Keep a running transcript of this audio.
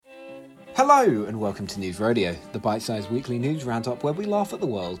Hello and welcome to News Radio, the bite-sized weekly news roundup where we laugh at the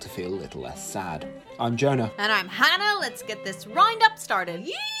world to feel a little less sad. I'm Jonah. And I'm Hannah. Let's get this roundup started.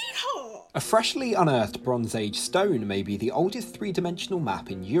 Yeehaw! A freshly unearthed Bronze Age stone may be the oldest three-dimensional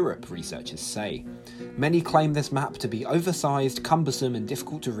map in Europe, researchers say. Many claim this map to be oversized, cumbersome and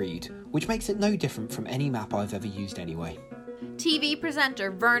difficult to read, which makes it no different from any map I've ever used anyway. TV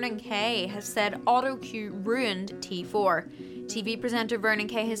presenter Vernon Kay has said AutoCue ruined T4. TV presenter Vernon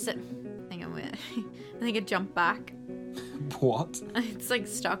Kay has said... Hang on, wait. I think it jumped back. What? It's like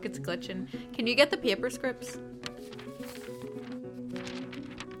stuck, it's glitching. Can you get the paper scripts?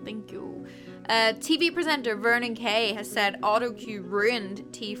 Thank you. TV presenter Vernon Kay has said AutoCue ruined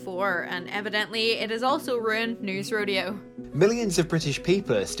T4, and evidently it has also ruined News Radio. Millions of British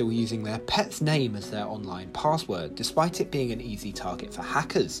people are still using their pet's name as their online password, despite it being an easy target for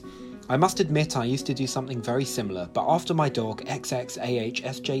hackers. I must admit I used to do something very similar, but after my dog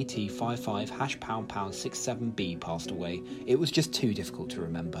XXAHSJT55##67B passed away, it was just too difficult to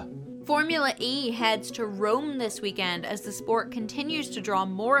remember. Formula E heads to Rome this weekend as the sport continues to draw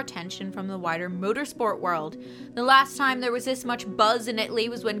more attention from the wider motorsport world. The last time there was this much buzz in Italy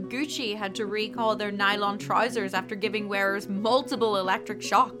was when Gucci had to recall their nylon trousers after giving wearers multiple electric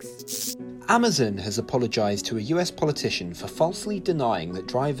shocks. Amazon has apologised to a US politician for falsely denying that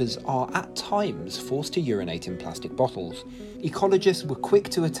drivers are at times forced to urinate in plastic bottles. Ecologists were quick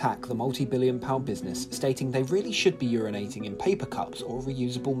to attack the multi-billion-pound business, stating they really should be urinating in paper cups or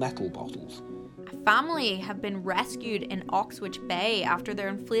reusable metal bottles. A family have been rescued in Oxwich Bay after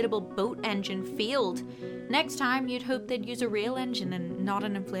their inflatable boat engine failed. Next time, you'd hope they'd use a real engine and not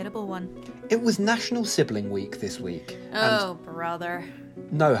an inflatable one. It was National Sibling Week this week. Oh, brother.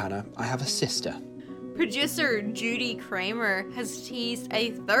 No, Hannah, I have a sister. Producer Judy Kramer has teased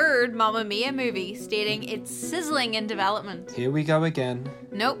a third Mamma Mia movie, stating it's sizzling in development. Here we go again.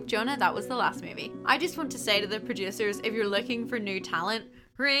 Nope, Jonah, that was the last movie. I just want to say to the producers, if you're looking for new talent,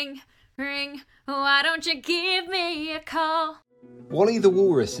 ring, why don't you give me a call? Wally the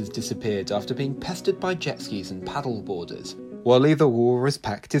Walrus has disappeared after being pestered by jet skis and paddle boarders. Wally the Walrus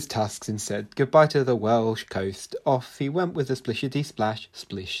packed his tusks and said goodbye to the Welsh coast. Off he went with a splishity splash,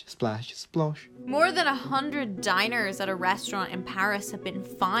 splish, splash, splosh. More than 100 diners at a restaurant in Paris have been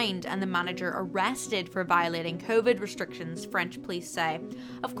fined and the manager arrested for violating COVID restrictions, French police say.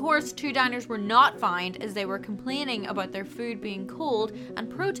 Of course, 2 diners were not fined as they were complaining about their food being cold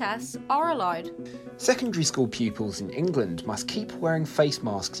and protests are allowed. Secondary school pupils in England must keep wearing face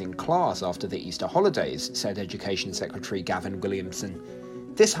masks in class after the Easter holidays, said Education Secretary Gavin Williamson.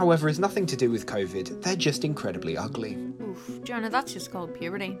 This, however, is nothing to do with COVID, they're just incredibly ugly. Oof, Jonah, that's just called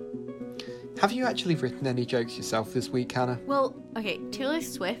puberty. Have you actually written any jokes yourself this week, Hannah? Well, okay, Taylor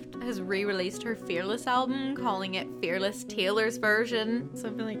Swift has re-released her Fearless album, calling it Fearless Taylor's version, so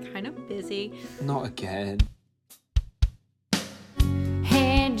I've been like kind of busy. Not again.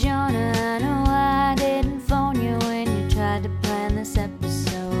 Hey Jonah, I know I didn't phone you when you tried to plan this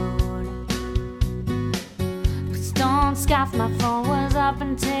episode. Please don't scoff, my phone was up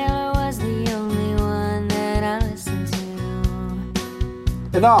and Taylor was the only one that I listened to.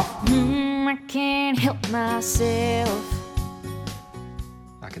 Enough! I can't help myself.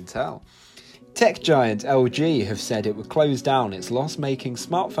 I can tell. Tech giant LG have said it would close down its loss-making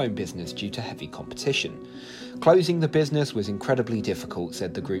smartphone business due to heavy competition. Closing the business was incredibly difficult,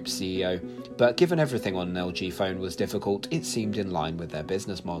 said the group's CEO, but given everything on an LG phone was difficult, it seemed in line with their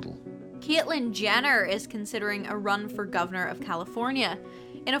business model. Caitlyn Jenner is considering a run for governor of California.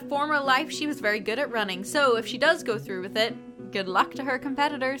 In a former life, she was very good at running, so if she does go through with it, good luck to her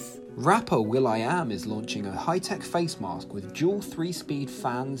competitors. Rapper will.i.am is launching a high-tech face mask with dual 3-speed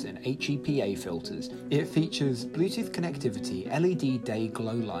fans and HEPA filters. It features Bluetooth connectivity, LED day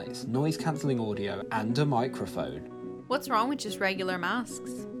glow lights, noise-cancelling audio, and a microphone. What's wrong with just regular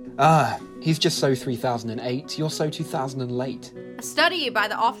masks? He's just so 3008, you're so 2000 and late. A study by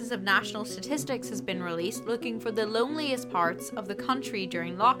the Office of National Statistics has been released looking for the loneliest parts of the country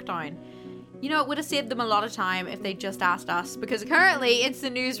during lockdown. You know, it would have saved them a lot of time if they just asked us, because currently it's the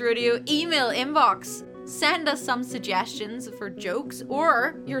News Radio email inbox. Send us some suggestions for jokes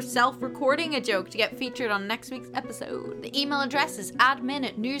or yourself recording a joke to get featured on next week's episode. The email address is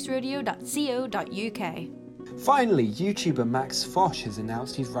admin@newsradio.co.uk. Finally, YouTuber Max Fosh has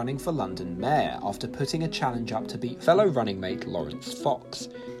announced he's running for London Mayor after putting a challenge up to beat fellow running mate Lawrence Fox.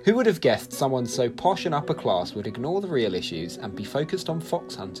 Who would have guessed someone so posh and upper class would ignore the real issues and be focused on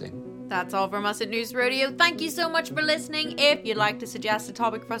fox hunting? That's all from us at News Rodeo. Thank you so much for listening. If you'd like to suggest a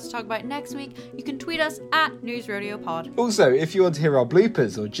topic for us to talk about next week, you can tweet us at News Rodeo Pod. Also, if you want to hear our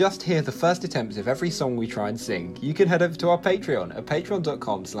bloopers or just hear the first attempts of every song we try and sing, you can head over to our Patreon at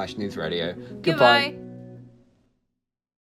patreon.com/newsradio. Goodbye.